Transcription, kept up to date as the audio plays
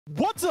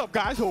What's up,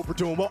 guys? Hope we're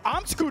doing well.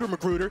 I'm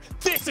ScooterMagruder.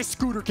 This is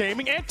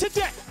ScooterGaming, and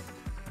today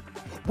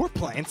we're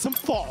playing some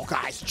Fall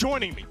Guys.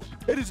 Joining me,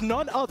 it is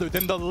none other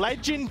than the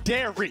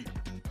legendary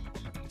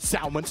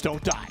Salmons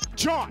Don't Die,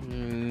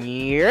 John.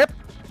 Yep.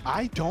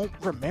 I don't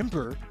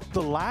remember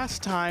the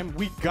last time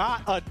we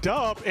got a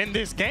dub in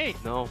this game.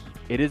 No,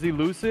 it is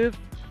elusive,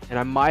 and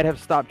I might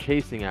have stopped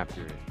chasing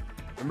after it.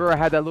 Remember, I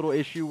had that little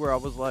issue where I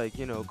was like,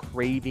 you know,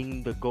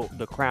 craving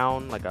the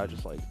crown. Like I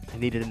just like I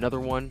needed another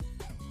one.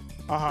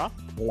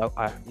 Well,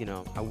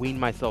 I weaned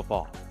myself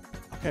off.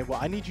 Okay, well,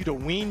 I need you to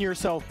wean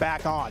yourself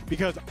back on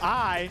because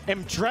I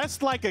am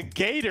dressed like a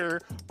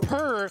gator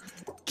per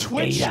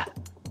Twitch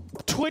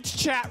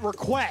chat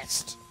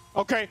request.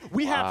 Okay,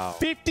 we have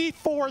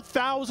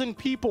 54,000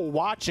 people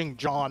watching,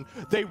 John.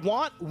 They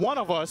want one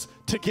of us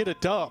to get a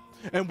dub,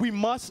 and we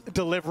must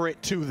deliver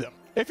it to them.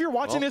 If you're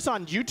watching this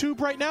on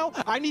YouTube right now,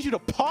 I need you to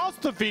pause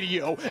the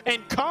video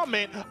and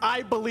comment,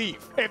 I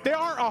believe. If there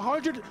aren't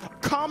 100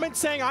 comments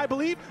saying I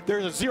believe,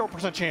 there's a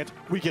 0% chance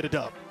we get a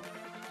dub.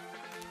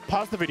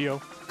 Pause the video,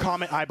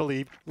 comment I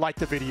believe, like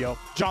the video.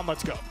 John,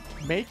 let's go.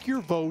 Make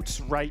your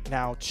votes right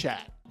now,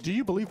 chat. Do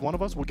you believe one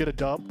of us will get a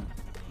dub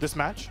this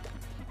match?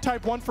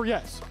 Type 1 for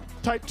yes,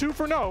 type 2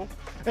 for no,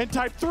 and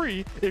type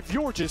 3 if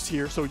you're just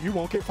here so you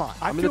won't get fined.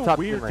 I feel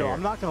weird though,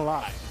 I'm not gonna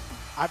lie.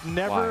 I've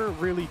never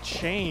really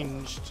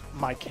changed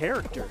my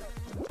character.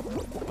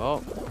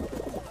 Oh.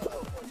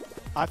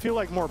 I feel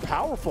like more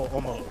powerful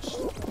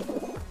almost.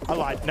 I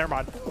lied, never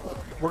mind.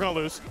 We're gonna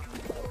lose.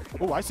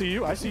 Oh, I see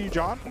you,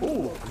 John.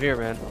 Ooh. I'm here,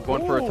 man. I'm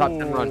going for a top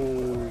 10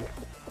 run.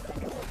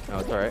 No,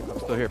 it's all right. I'm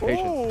still here.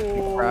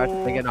 Patience. Crash.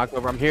 I get knocked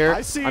over. I'm here.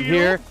 I see I'm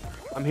here.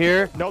 I'm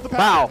here. Know the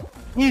pattern. Wow.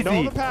 Easy.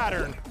 Know the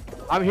pattern.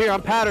 I'm here.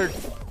 I'm patterned.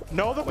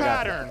 Know the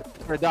pattern.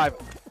 I'm gonna dive.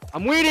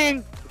 I'm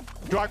weeding.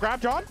 Do I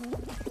grab John?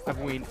 I've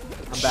weaned.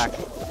 I'm back.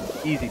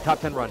 Easy.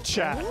 Top 10 run.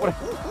 Chat.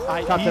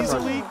 I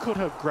easily could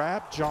have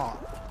grabbed John,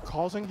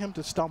 causing him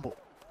to stumble.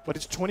 But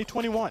it's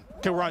 2021.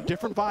 Okay, we're on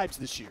different vibes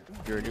this year.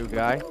 You're a new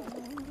guy.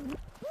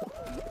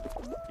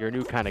 You're a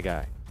new kind of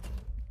guy.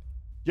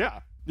 Yeah.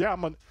 Yeah,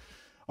 I'm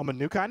a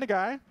new kind of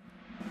guy.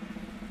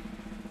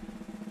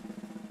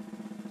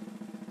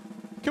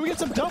 Can we get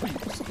some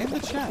W's in the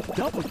chat?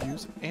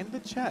 W's in the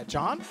chat.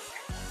 John?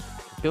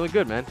 Feeling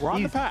good, man. We're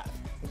on the path.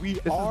 We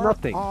are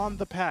on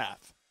the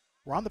path.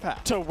 We're on the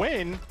path. To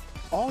win,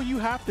 all you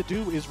have to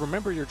do is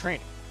remember your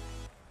training.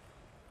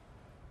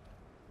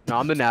 No,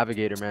 I'm the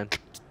navigator, man.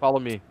 Follow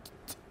me.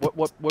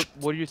 What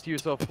do you see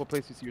yourself? What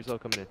place do you see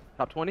yourself coming in?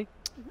 Top 20?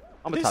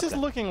 I'm a top 10. This is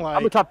looking like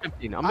I'm a top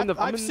 15.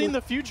 I've seen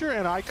the future,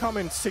 and I come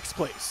in 6th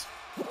place.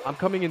 I'm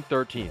coming in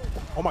 13th.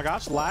 Oh my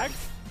gosh, lag.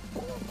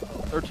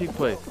 13th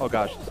place. Oh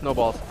gosh,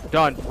 snowballs.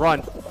 Done.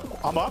 Run.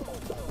 I'm up.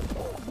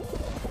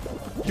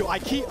 Yo, I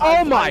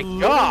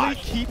literally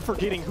keep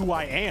forgetting who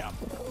I am.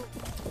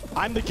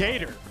 I'm the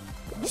gator.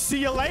 See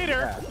you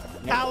later,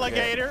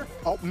 alligator.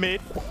 Oh,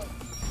 mid.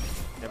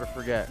 Never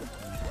forget.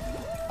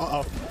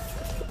 Uh-oh.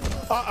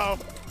 Uh-oh.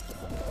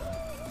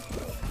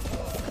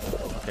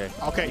 Okay.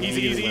 Okay,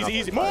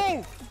 easy.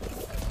 Move!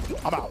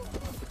 I'm out.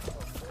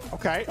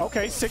 Okay,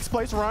 6th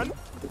place run.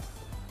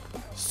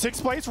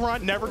 6th place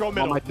run. Never go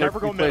middle.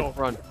 Never go middle.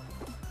 Run.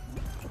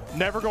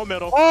 Never go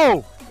middle.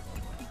 Oh!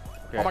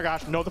 Okay. Oh my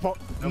gosh, know the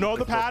pattern.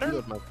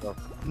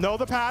 Know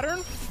the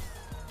pattern.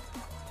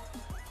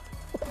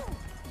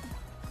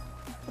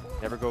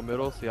 Never go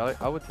middle. See,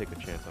 I would take a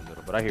chance on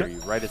middle, but I hear you.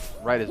 Right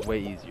is way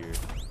easier.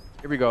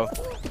 Here we go.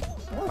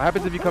 What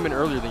happens if you come in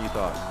earlier than you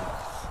thought?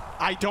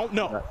 I don't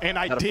know, and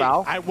I did.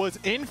 I was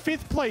in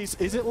 5th place.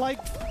 Is it like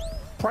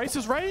Price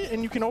is Right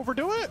and you can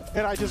overdo it?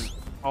 And I just.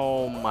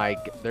 Oh my!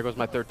 There goes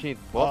my 13th.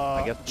 Well,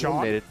 I guess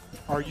John,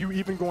 are you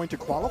even going to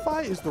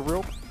qualify? Is the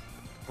real?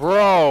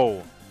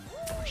 Bro.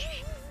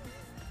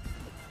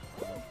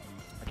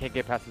 I can't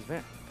get past this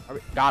man.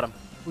 Got him.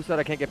 Who said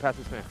I can't get past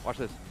this man? Watch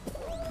this.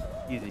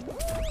 Easy.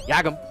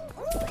 Yag him.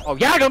 Oh,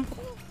 yag him!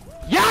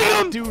 Yag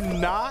him! I do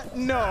not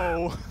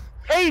know.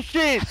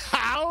 Patience!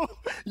 How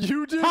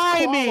you just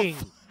timing!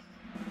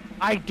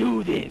 I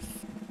do this.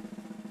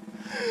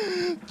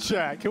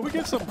 Chat, can we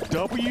get some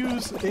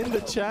W's in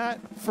the chat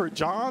for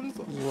John's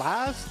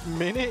last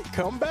minute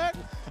comeback?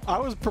 I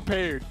was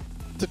prepared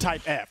to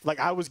type F. Like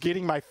I was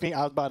getting my I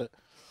was about to.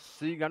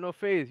 So you got no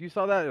faith. You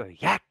saw that?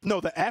 Like, yak.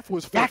 No, the F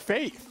was for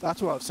faith.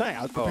 That's what I was saying.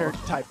 I was prepared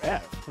to type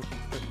F.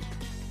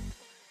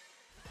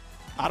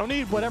 I don't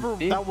need whatever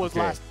that was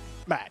last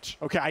match.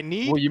 Okay, I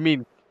need. Well, you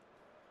mean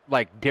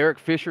like Derek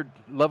Fisher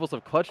levels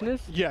of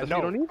clutchness? Yeah, that's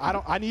no, I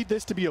don't. I need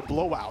this to be a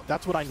blowout.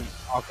 That's what I need.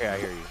 Okay, I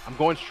hear you. I'm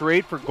going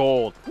straight for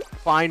gold.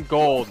 Find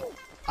gold.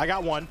 I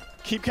got one.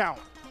 Keep count.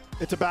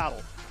 It's a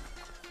battle.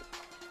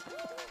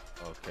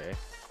 Okay.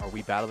 Are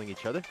we battling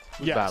each other?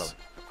 Who's yes. battling?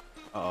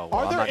 Uh-oh.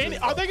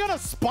 Well, Are they gonna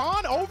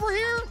spawn over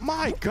here?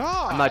 My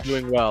God. I'm not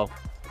doing well.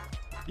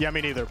 Yeah,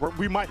 me neither.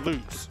 We might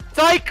lose.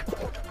 Psych!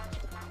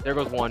 There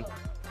goes one.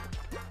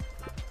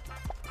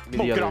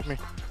 Get off me.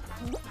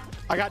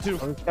 I got 2.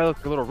 Oh, that looks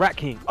like a little rat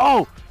king.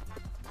 Oh!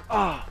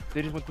 Ah,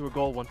 they just went through a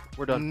gold one.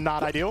 We're done.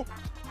 Not ideal.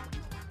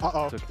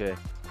 Uh-oh. It's okay.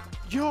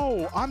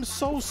 Yo, I'm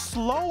so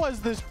slow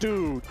as this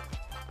dude.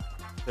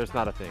 There's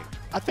not a thing.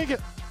 I think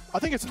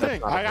it's a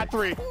thing. I got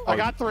three. I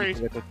got three.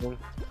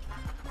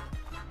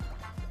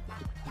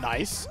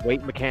 Nice.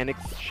 Weight mechanics,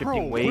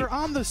 shifting weight. We're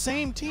on the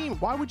same team.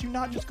 Why would you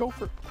not just go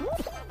for...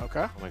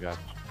 Okay. Oh my gosh.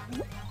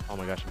 Oh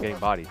my gosh, I'm getting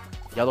bodied.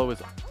 Yellow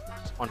is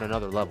on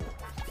another level.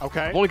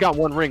 Okay. I've only got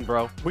one ring,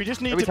 bro. We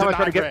just need to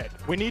deny red.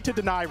 We need to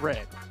deny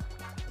red.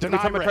 Every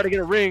time I try to get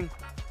a ring.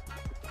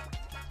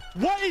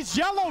 What is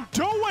yellow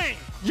doing?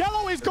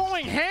 Yellow is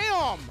going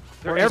ham.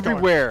 They're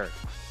everywhere.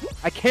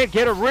 I can't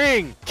get a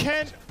ring.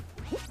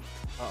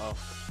 Uh-oh.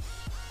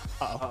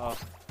 Uh-oh.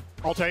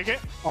 I'll take it.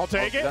 I'll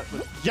take it.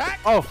 Yak!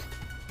 Oh,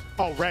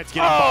 red's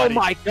getting bodied. Oh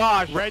my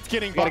gosh. Red's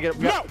getting bodied.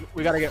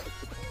 We gotta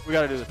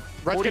do this.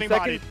 Red's getting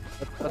bodied.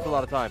 That's a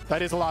lot of time.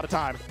 That is a lot of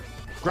time.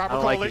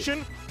 Grabber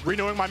Coalition,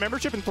 renewing my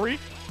membership in 3,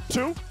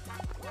 2.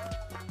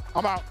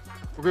 I'm out.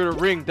 We're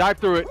gonna ring, dive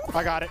through it.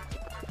 I got it.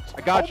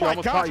 I got you. I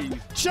almost caught you.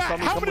 Chat,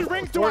 how many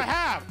rings do I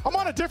have? I'm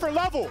on a different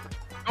level.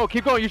 Oh,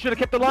 keep going. You should have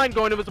kept the line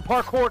going. It was a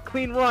parkour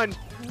clean run.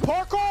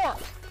 Parkour!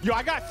 Yo,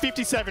 I got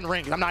 57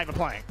 rings. I'm not even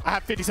playing. I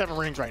have 57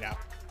 rings right now.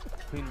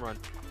 Clean run.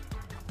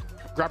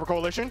 Grabber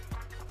Coalition.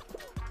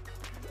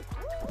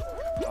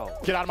 Oh.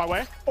 Get out of my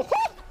way. Oh,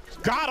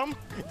 got him.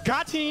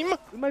 Got him.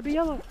 We might be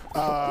yellow.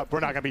 We're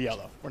not gonna be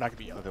yellow. We're not gonna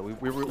be yellow. Okay,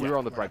 we were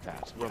on the right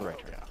path. We're on the right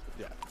track.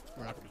 Yeah.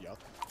 We're not gonna be yellow.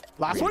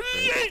 Last one.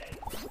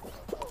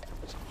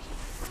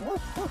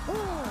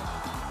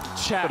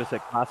 Chat. What is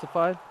it?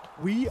 Classified?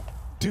 We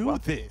do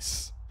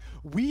this.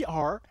 We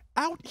are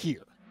out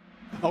here.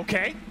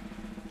 Okay?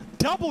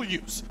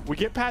 W's. We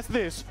get past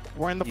this.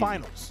 We're in the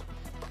finals.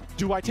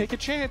 Do I take a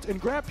chance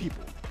and grab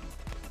people?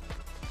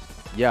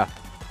 Yeah.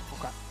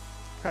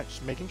 Okay,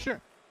 just making sure.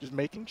 Just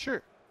making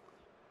sure.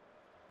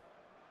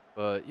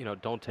 But, you know,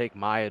 don't take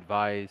my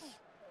advice.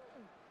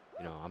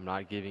 You know, I'm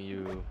not giving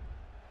you...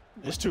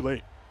 It's too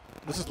late.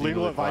 This is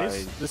legal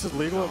advice. This is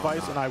legal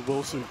advice, and I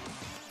will sue.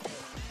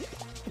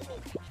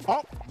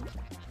 Oh!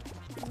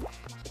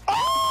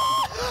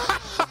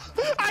 Oh!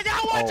 I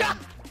got one job!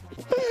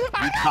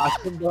 You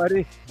caught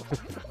somebody?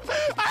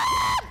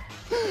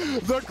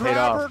 The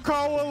Grabber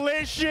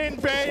Coalition,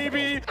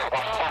 baby!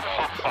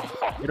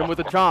 Hit him with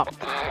the chomp.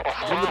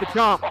 Hit him with the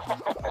chomp.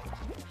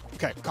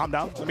 Okay, calm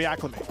down. Let me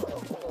acclimate.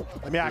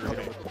 Let me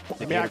acclimate.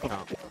 Let me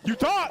acclimate. You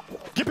thought!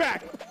 Get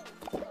back!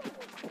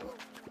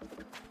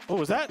 Oh,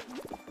 was that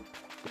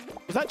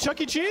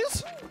Chuck E.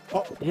 Cheese?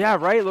 Oh. Yeah,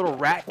 right? Little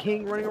rat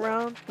king running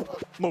around.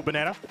 Move,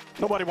 banana.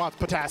 Nobody wants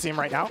potassium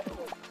right now.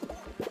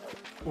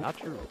 Not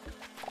true.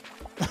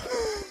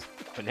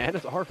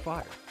 Bananas are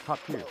fire. Top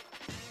tier.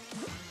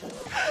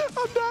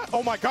 I'm not.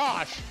 Oh my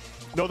gosh.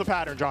 Know the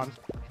pattern, John.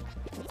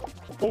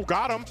 Oh,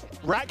 got him.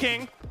 Rat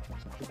King.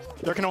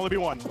 There can only be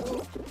one.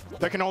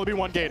 There can only be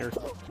one Gator.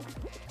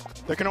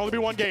 There can only be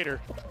one Gator.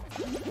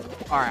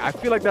 All right, I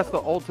feel like that's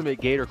the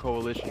ultimate Gator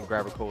Coalition,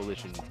 Grabber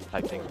Coalition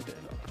type thing.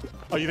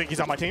 Oh, you think he's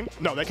on my team?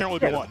 No, there can only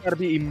be one. It's got to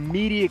be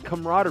immediate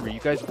camaraderie. You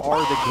guys are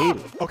the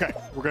Gator. Okay,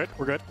 we're good.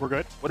 We're good. We're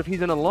good. What if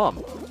he's an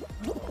alum?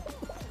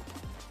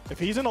 If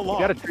he's an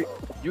alum,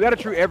 you gotta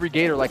treat every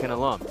Gator like an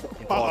alum.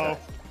 Uh-oh.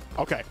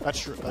 Okay, that's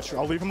true. That's true.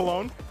 I'll leave him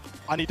alone.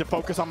 I need to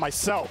focus on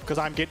myself because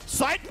I'm getting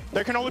psyched.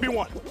 There can only be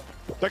one.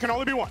 There can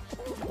only be one.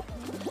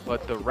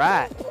 But the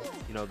rat,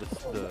 you know, the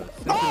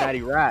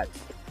Cincinnati Rats,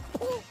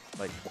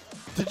 like.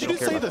 Did you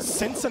just say the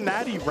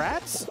Cincinnati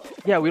Rats?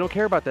 Yeah, we don't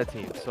care about that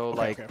team. So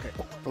like, okay.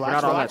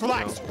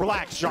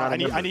 Relax, John.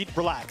 I need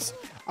relax.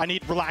 I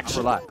need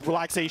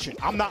relaxation.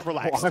 I'm not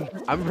relaxed. Well,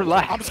 I'm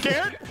relaxed. I'm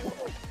scared.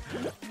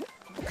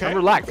 Okay. I'm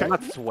relaxed. Okay. I'm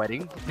not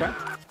sweating. Okay.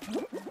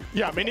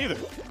 Yeah, me neither.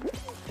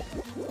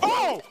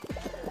 Oh!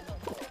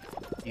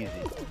 Easy.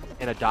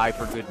 And a die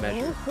for good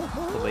measure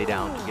to lay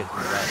down to get to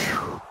the rest.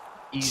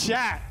 Easy.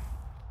 Chat,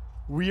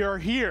 we are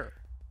here.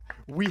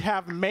 We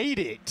have made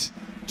it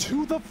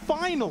to the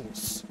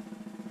finals.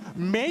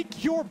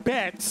 Make your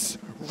bets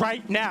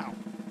right now.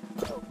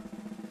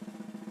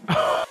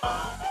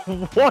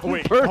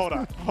 Wait, hold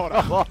on.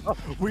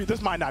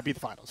 This might not be the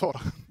finals. Hold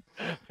on.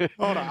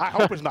 Hold on. I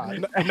hope it's not.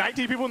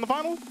 19 people in the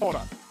finals? Hold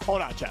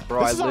on, chat.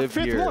 Bro, this is our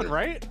fifth one,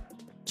 right?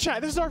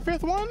 Chat, this is our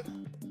fifth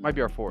one? Might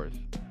be our fourth.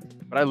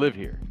 But I live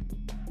here.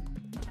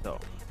 So.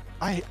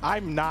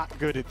 I'm not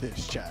good at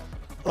this, chat.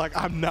 Like,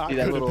 I'm not good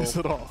at this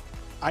at all.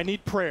 I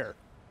need prayer.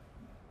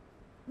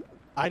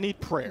 Okay.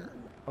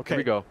 Here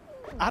we go.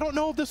 I don't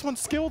know if this one's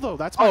skill though.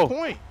 That's my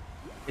point.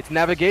 It's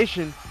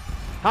navigation,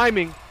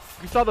 timing.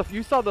 You saw the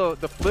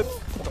flip.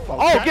 Okay.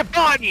 Oh, get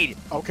bodied!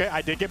 Okay,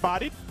 I did get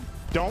bodied.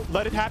 Don't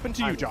let it happen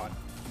to you, John.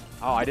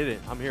 Oh, I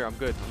didn't. I'm here. I'm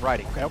good. I'm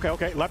riding.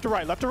 Okay. Left to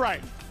right. Left to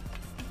right.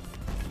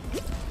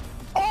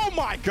 Oh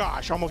my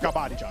gosh! Almost got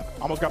bodied, John.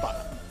 Almost got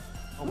bodied.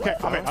 Okay,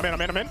 I'm in.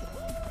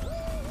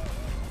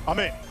 I'm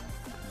in.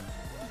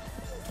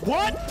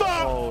 What the?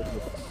 Oh,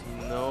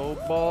 the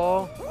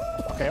snowball.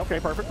 Okay.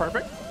 Perfect.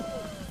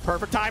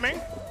 Perfect timing.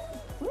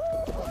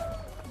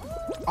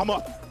 I'm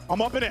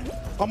up and in.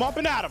 I'm up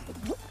and at him.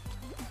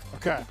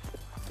 Okay.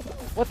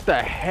 What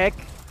the heck?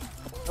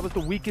 That was the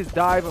weakest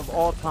dive of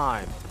all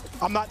time.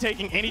 I'm not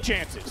taking any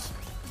chances.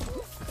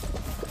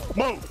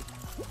 Move.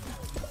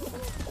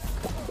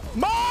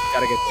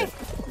 gotta get there.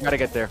 We gotta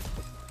get there.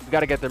 We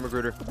gotta get there,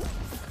 Magruder.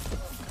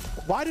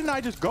 Why didn't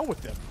I just go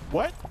with them?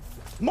 What?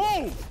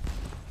 Move!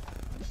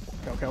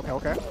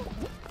 Okay.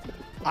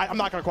 I'm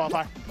not gonna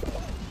qualify.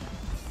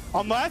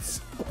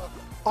 Unless!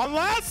 Ah!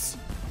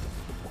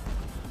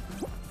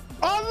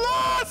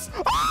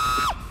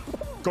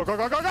 Go! Go!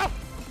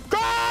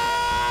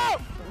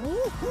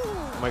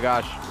 Oh my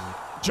gosh.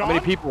 John? How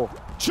many people?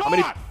 John!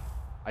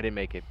 I didn't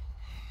make it.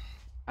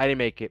 I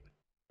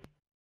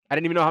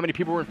didn't even know how many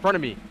people were in front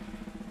of me.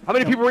 How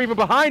many people were even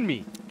behind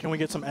me? Can we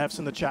get some F's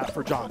in the chat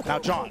for John? Now,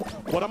 John,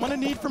 what I'm gonna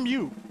need from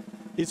you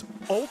is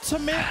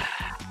ultimate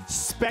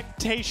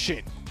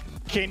spectation.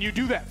 Can you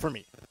do that for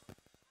me?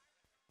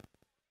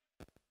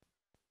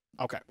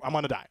 Okay, I'm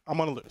gonna die. I'm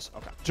gonna lose.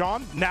 Okay,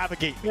 John,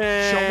 navigate me.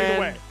 Man. Show me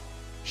the way.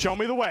 Show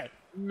me the way.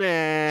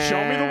 Man.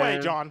 Show me the way,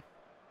 John.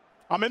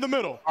 I'm in the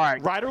middle. All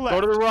right. Right or left?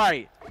 Go to the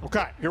right.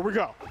 Okay, here we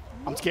go.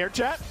 I'm scared,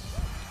 chat.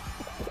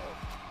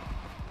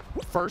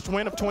 First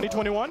win of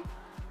 2021.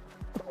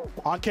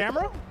 On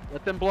camera.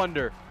 Let them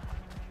blunder.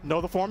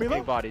 Know the formula?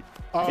 Getting bodied.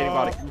 Getting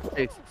bodied.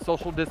 Hey,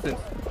 social distance.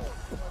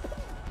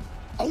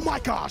 Oh my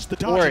gosh, the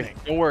dodging.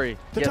 Don't worry.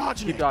 The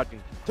dodging. Keep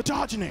dodging. The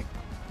dodging.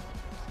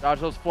 Dodge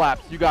those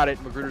flaps. You got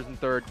it. Magruder's in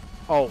third.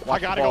 Oh, I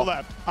gotta go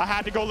left. I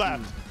had to go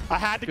left. I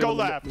had to go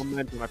left.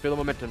 Momentum. I feel the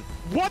momentum.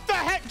 What the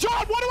heck?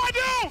 John, what do I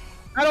do?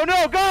 I don't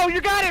know. Go.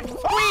 You got it.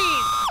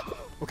 Squeeze.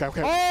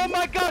 Okay. Oh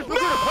my gosh. Magruder,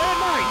 play it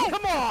nice.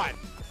 Come on.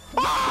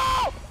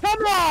 Oh!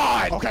 Come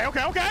on. Okay.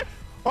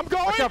 I'm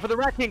going. Watch out for the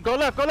Rat King. Go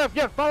left.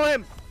 Yeah, follow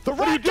him. The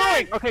What are you Rat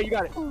King. doing? Okay, you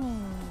got it.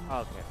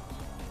 Okay.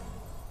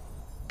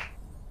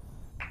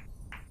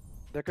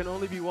 There can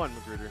only be one,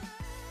 Magruder.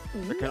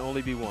 There can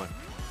only be one.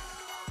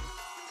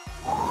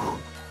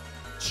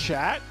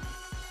 Chat.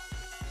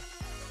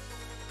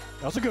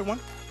 That was a good one.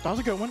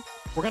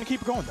 We're going to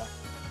keep it going, though.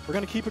 We're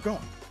going to keep it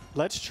going.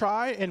 Let's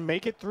try and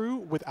make it through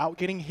without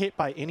getting hit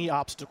by any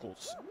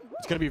obstacles.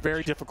 It's going to be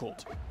very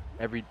difficult.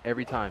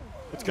 Every time.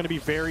 It's going to be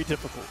very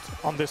difficult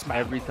on this map.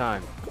 Every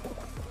time.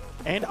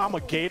 And I'm a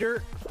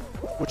gator,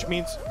 which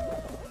means...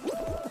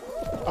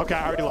 Okay,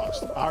 I already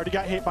lost. I already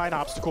got hit by an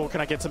obstacle.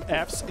 Can I get some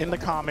F's in the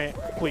comment,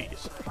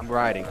 please? I'm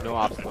riding. No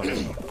obstacle.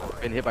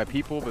 Been hit by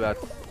people, but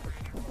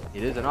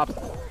it is an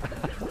obstacle.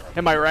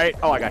 Am I right?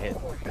 Oh, I got hit.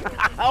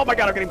 Oh my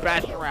god, I'm getting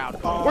bashed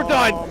around. We're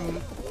done.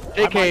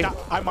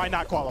 JK. I might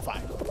not qualify.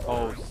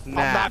 Oh, snap.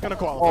 I'm not going to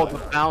qualify. Oh,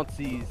 the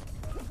bouncies.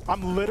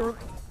 I'm literally...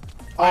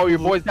 Oh, your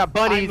boys got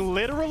bunnies. I'm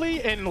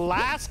literally in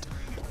last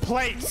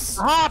place.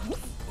 Hop.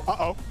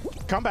 Uh-oh.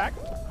 Come back.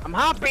 I'm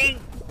hopping.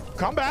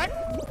 Come back.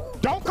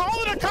 Don't call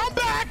it a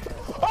comeback.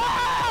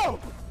 Oh!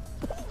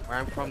 Where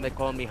I'm from, they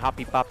call me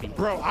Hoppy Poppy.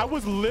 Bro, I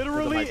was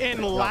literally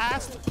in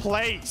last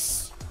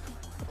place.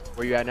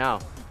 Where you at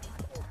now?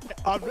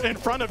 In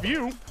front of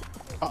you.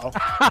 Uh-oh.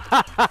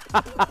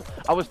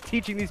 I was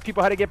teaching these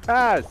people how to get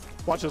past.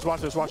 Watch this.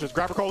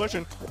 Grab a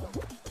coalition.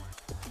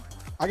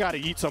 I gotta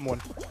eat someone.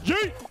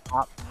 Yeet!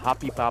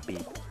 Hoppy Poppy.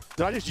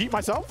 Did I just yeet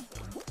myself?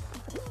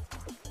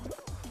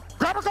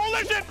 Grab a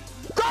coalition!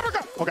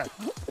 Okay.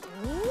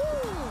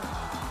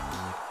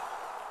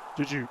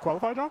 Did you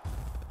qualify, John?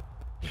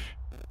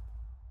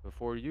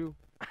 Before you.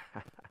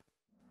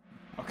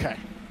 Okay.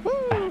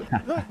 Woo!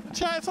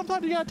 Chad,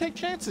 sometimes you gotta take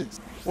chances.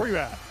 Where you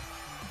at?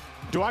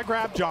 Do I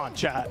grab John,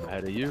 chat?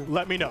 Ahead of you.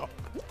 Let me know.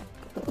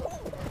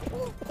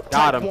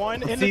 Got Type him.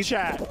 1 in the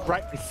chat,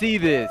 right? I see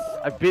this.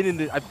 I've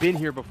been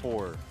here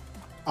before.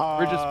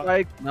 Bridge of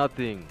Spike,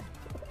 nothing.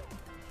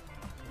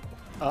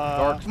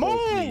 Dark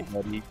move!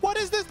 buddy. What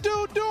is this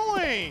dude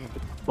doing?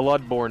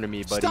 Bloodborne to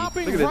me, buddy.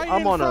 Stopping Look at this. right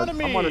I'm in front of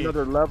me. I'm on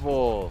another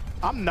level.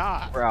 I'm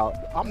not. We're out.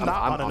 I'm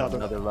not on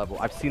another level.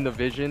 I've seen the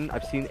vision.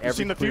 I've seen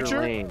every the clear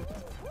future? lane.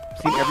 I've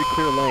seen every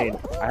clear lane.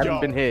 I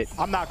haven't been hit.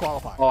 I'm not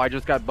qualified. Oh, I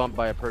just got bumped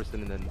by a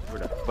person and then we're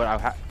done.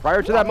 But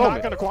prior to that moment, I'm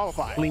not gonna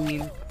qualify.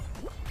 Clean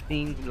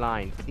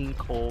line, clean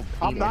cold.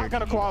 I'm not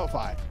gonna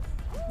qualify.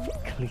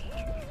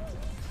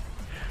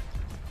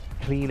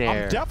 Clean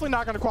air. I'm definitely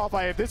not gonna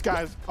qualify if this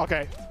guy's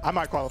okay. I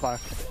might qualify.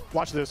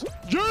 Watch this.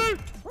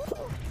 Yeet!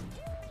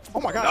 Oh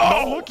my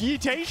god, no look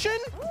yeetation?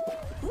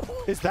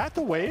 Is that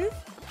the wave?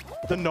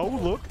 The no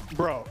look?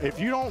 Bro, if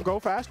you don't go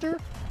faster,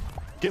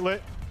 get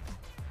lit.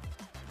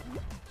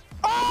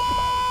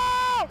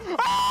 Oh!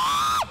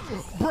 Ah!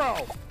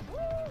 Bro!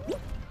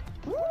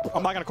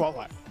 I'm not gonna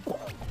qualify.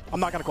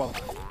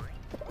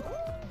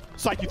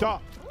 Psych, you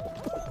thought.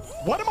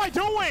 What am I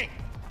doing?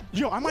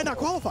 Yo, I might not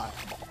qualify.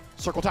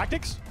 Circle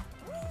tactics?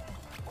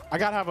 I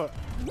gotta have a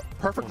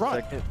perfect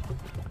run.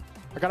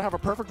 I gotta have a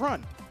perfect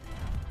run.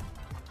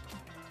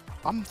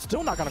 I'm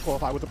still not gonna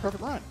qualify with a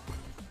perfect run.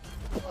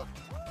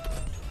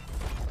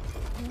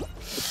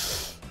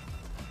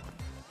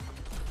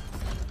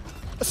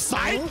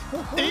 Psych!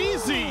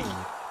 Easy!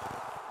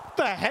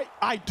 The heck?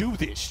 I do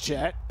this,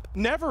 chat.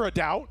 Never a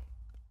doubt.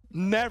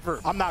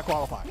 Never. I'm not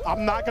qualified.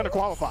 I'm not gonna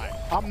qualify.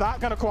 I'm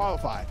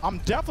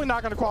definitely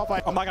not gonna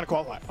qualify. I'm not gonna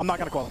qualify.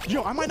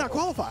 Yo, I might not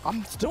qualify.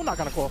 I'm still not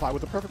gonna qualify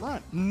with a perfect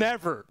run.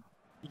 Never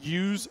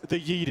use the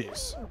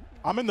Yeetus.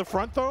 I'm in the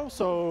front though,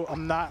 so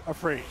I'm not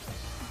afraid.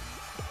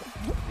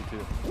 Me too.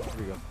 Here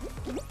we go.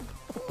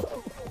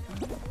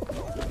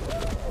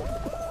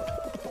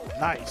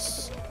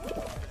 Nice.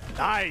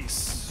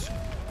 Nice.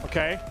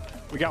 Okay.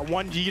 We got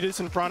one Yeetus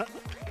in front.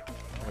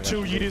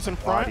 Two Yeetus in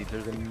front.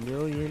 There's a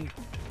million.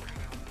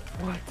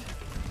 What?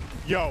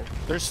 Yo,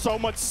 there's so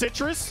much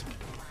citrus.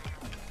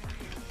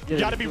 You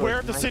gotta beware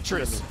of the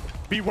citrus.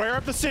 Beware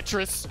of the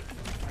citrus.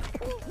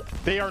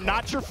 They are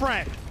not your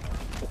friend.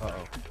 Uh-oh. I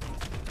don't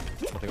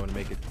think I want to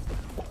make it.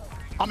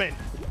 I'm in.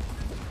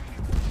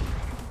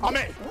 I'm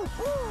in.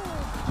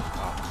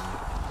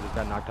 Oh, just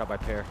got knocked out by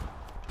Pear.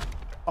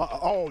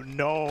 Oh,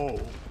 no.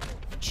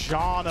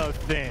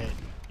 Jonathan.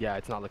 Yeah,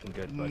 it's not looking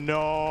good. But...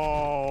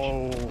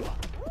 No.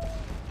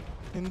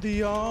 In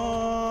the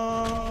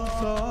arms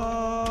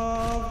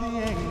of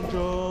the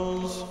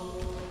angels,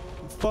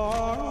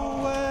 far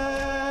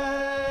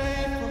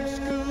away from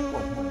school.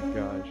 Oh my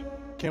gosh.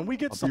 Can we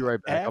get some I'll be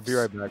right back. F's I'll be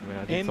right back, man.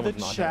 I think in the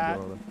chat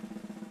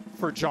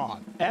for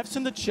John? F's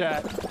in the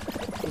chat.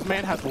 This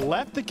man has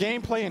left the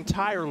gameplay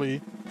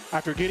entirely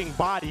after getting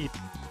bodied.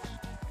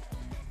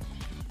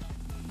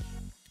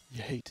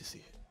 You hate to see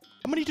it.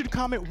 I'm gonna need you to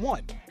comment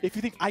 1 if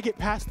you think I get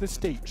past this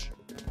stage.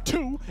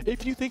 2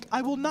 if you think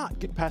I will not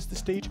get past the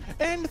stage.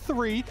 And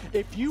 3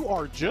 if you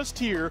are just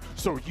here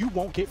so you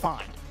won't get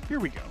fined. Here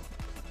we go.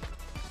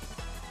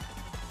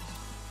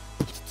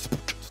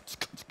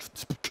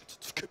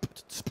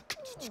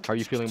 How are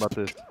you feeling about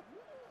this?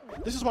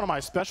 This is one of my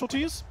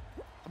specialties,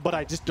 but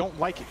I just don't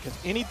like it because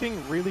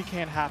anything really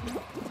can happen.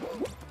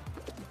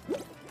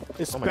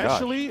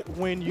 Especially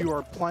when you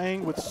are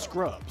playing with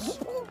scrubs.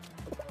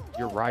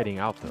 You're riding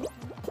out though.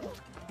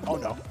 Oh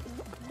no.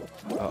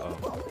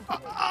 Uh-oh.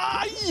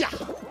 Yeah.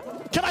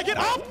 Can I get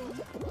up?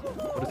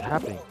 What is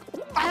happening?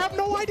 I have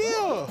no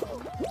idea.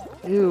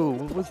 Ew,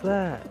 what was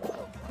that?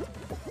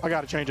 I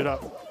gotta change it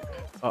up.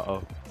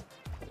 Uh-oh.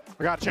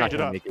 I gotta change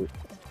it up.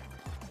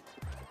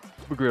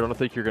 Magruder, I don't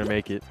think you're gonna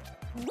make it.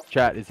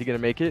 Chat, is he gonna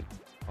make it?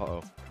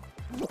 Uh-oh.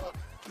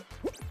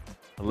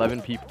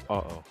 11 people.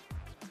 Uh-oh.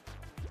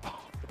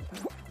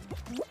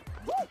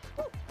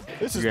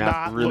 This is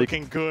not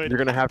looking good. You're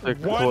gonna have to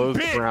close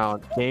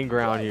ground, gain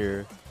ground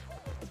here.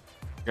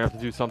 You're gonna have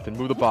to do something.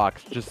 Move the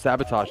box. Just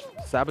sabotage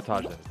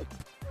them.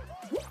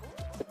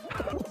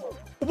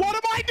 What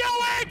am I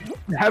doing?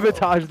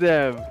 Sabotage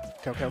them.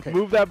 Okay.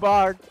 Move that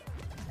box.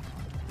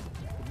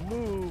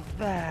 Move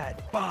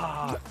that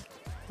box.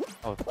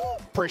 Oh.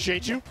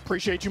 Appreciate you,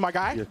 my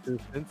guy. Your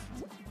assistance.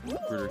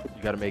 Magruder,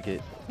 you gotta make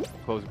it.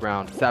 Close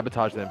ground.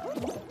 Sabotage them.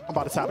 I'm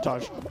about to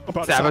sabotage.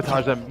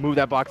 Sabotage them. Move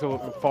that box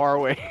far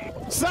away.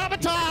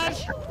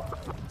 Sabotage!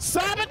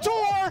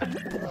 Saboteur!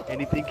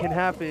 Anything can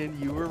happen.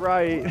 You were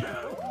right.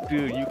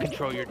 Dude, you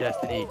control your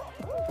destiny.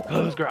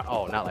 Close ground.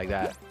 Oh, not like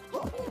that.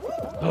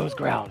 Close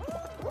ground.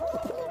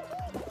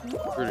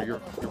 Magruder, you're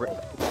right.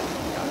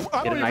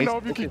 I don't even know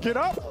if you can get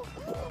up.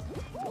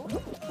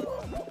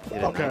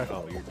 Okay.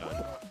 Oh, you're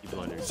done. You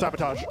blundered.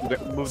 Sabotage.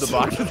 Move the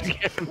boxes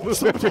again.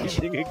 Move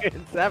everything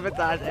again.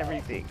 Sabotage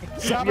everything.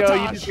 Sabotage.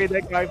 Yo, you just made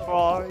that guy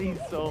fall. He's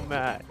so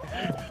mad.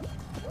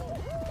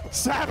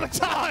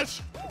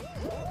 Sabotage!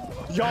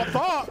 Y'all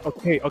thought.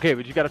 Okay,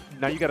 but you gotta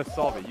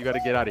solve it. You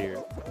gotta get out of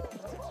here.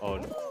 Oh,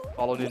 no.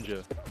 Follow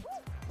ninja.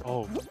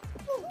 Oh,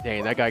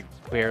 dang, that guy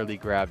barely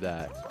grabbed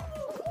that.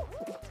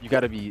 You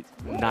gotta be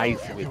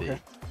nice with it.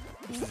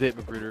 This is it,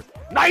 Magruder.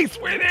 Nice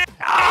with it!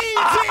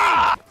 Easy!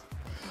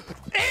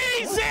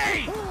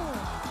 Easy!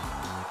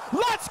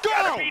 Let's go!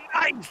 Gotta be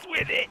nice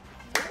with it!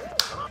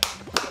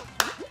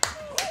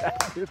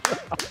 You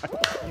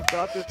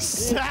thought this was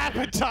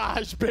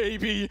Sabotage,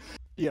 baby!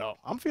 Yo,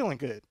 I'm feeling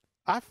good.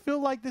 I feel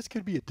like this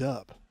could be a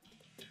dub.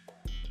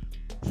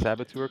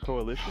 Saboteur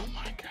Coalition? Oh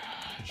my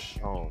gosh.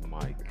 Oh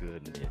my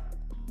goodness.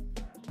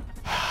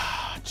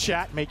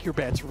 Chat, make your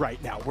bets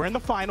right now. We're in the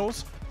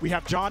finals. We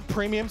have John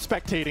Premium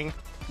spectating.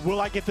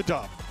 Will I get the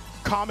dub?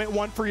 Comment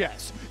 1 for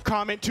yes.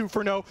 Comment 2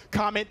 for no.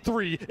 Comment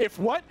 3 if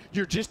what?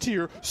 You're just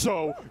here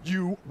so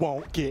you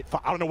won't get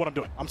fined. I don't know what I'm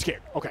doing. I'm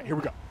scared. Okay, here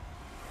we go.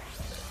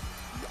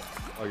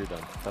 Oh, you're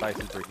done. That ice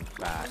is breaking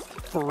fast.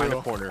 For Find real.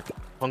 a corner.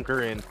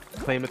 Hunker in.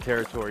 Claim a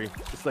territory.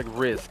 It's like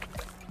risk.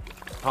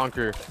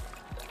 Conquer.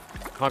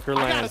 Conquer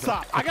land. I gotta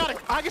stop.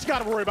 I just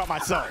gotta worry about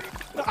myself.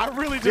 I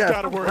really just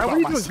gotta worry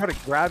about myself. What are you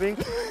doing? Grabbing?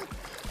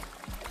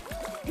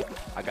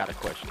 I got a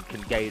question.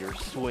 Can gators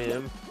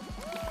swim?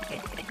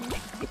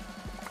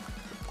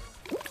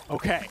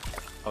 Okay.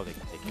 Oh, they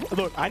can.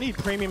 Look, I need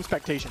premium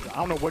spectations. I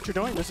don't know what you're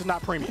doing. This is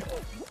not premium.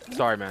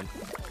 Sorry, man.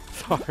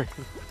 Sorry.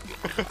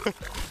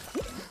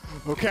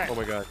 Okay. Oh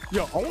my god.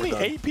 Yo, only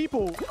 8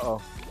 people.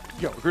 Oh.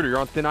 Yo, Magruder, you're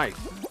on thin ice.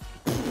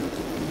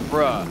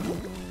 Bruh.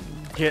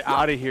 Get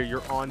out of here.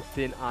 You're on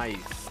thin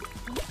ice.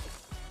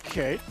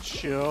 Okay,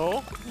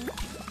 chill.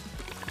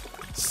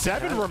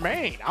 7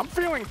 remain. I'm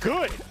feeling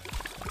good.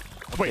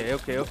 Wait.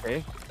 Okay.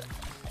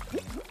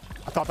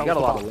 I thought that You got was a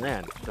lot of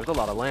land. There's a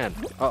lot of land.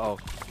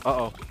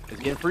 Uh-oh. It's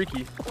getting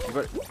freaky.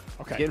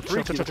 Okay. Getting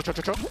freaky.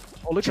 Chill.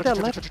 Oh, look at that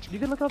left. You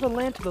can look at all the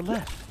land to the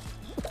left.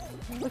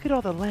 Look at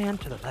all the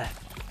land to the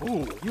left.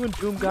 Ooh. You and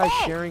Doom guys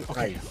sharing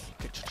okay. ice.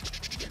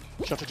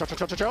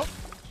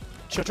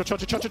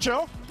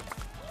 Chill.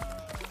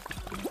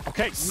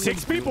 Okay,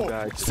 6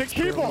 people. 6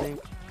 people.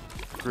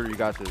 Magruder, you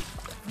got this.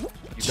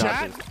 You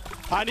Chat, got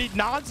this. I need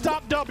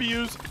non-stop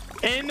W's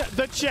in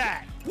the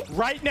chat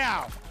right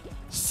now.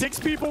 6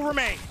 people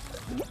remain.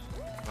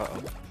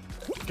 Uh-oh.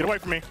 Get away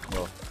from me.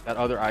 Oh, that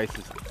other ice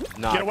is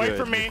not good. Get away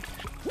from me.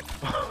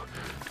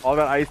 All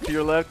that ice to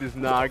your left is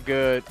not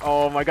good.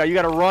 Oh my god, you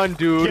gotta run,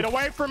 dude. Get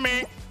away from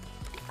me.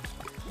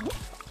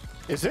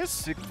 Is this?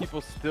 6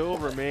 people still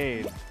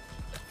remain.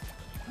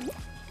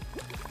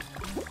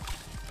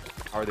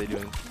 How are they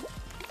doing?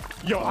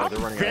 Yo, oh, they're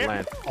running out of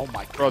land. Oh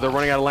my god. Bro, they're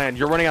running out of land.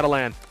 You're running out of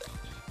land.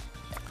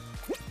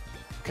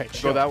 Okay,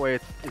 chill. Go that way.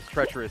 It's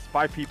treacherous.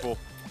 5 people.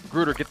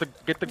 Magruder, get the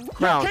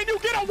crown. Yo, can you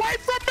get away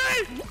from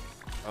me?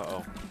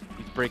 Uh-oh.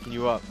 He's breaking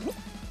you up.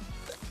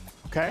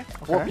 Okay.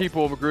 4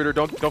 people, Magruder.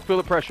 Don't feel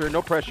the pressure.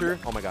 No pressure.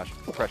 Oh my gosh.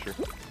 Pressure.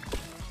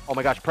 Oh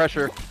my gosh.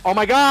 Pressure. Oh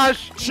my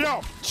gosh.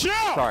 Chill. Chill.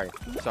 Sorry.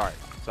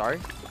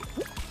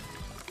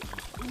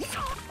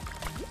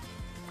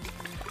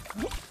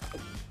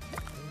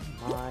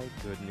 My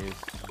goodness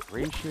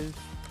gracious.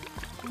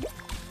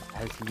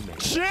 As he made.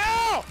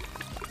 Chill.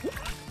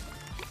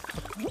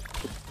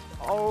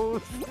 Oh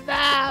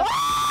snap!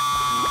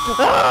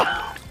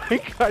 Oh my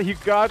god, you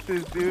got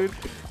this, dude.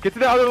 Get to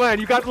the other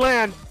land. You got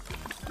land.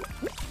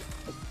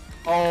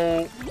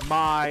 Oh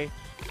my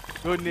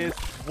goodness.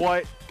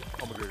 What?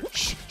 Oh my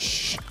goodness.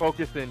 Shh.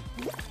 Focus in.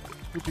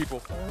 2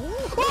 people.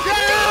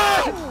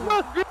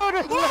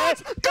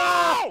 Let's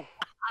go!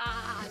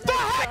 The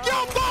heck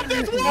y'all thought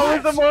this was?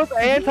 That was the most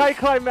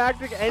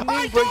anticlimactic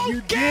ending, but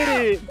you did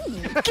it.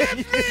 Give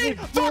me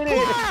the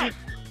point!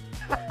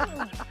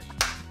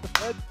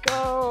 Let's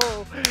go.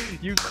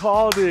 You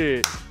called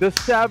it. The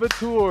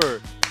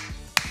Saboteur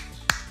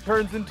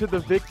turns into the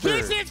victor.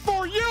 This is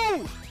for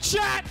you,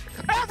 chat.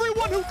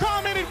 Everyone who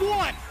commented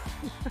won.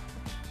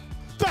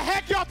 The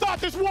heck y'all thought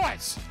this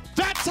was?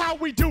 That's how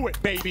we do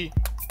it, baby.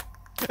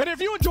 And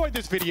if you enjoyed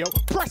this video,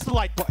 press the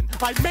like button.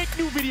 I make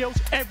new videos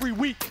every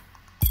week.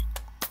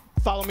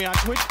 Follow me on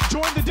Twitch,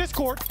 join the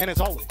Discord, and as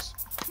always,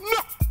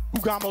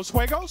 Jugamos,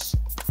 Juegos.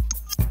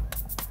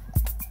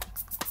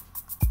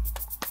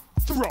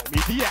 Throw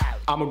me the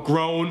alley. I'm a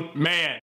grown man.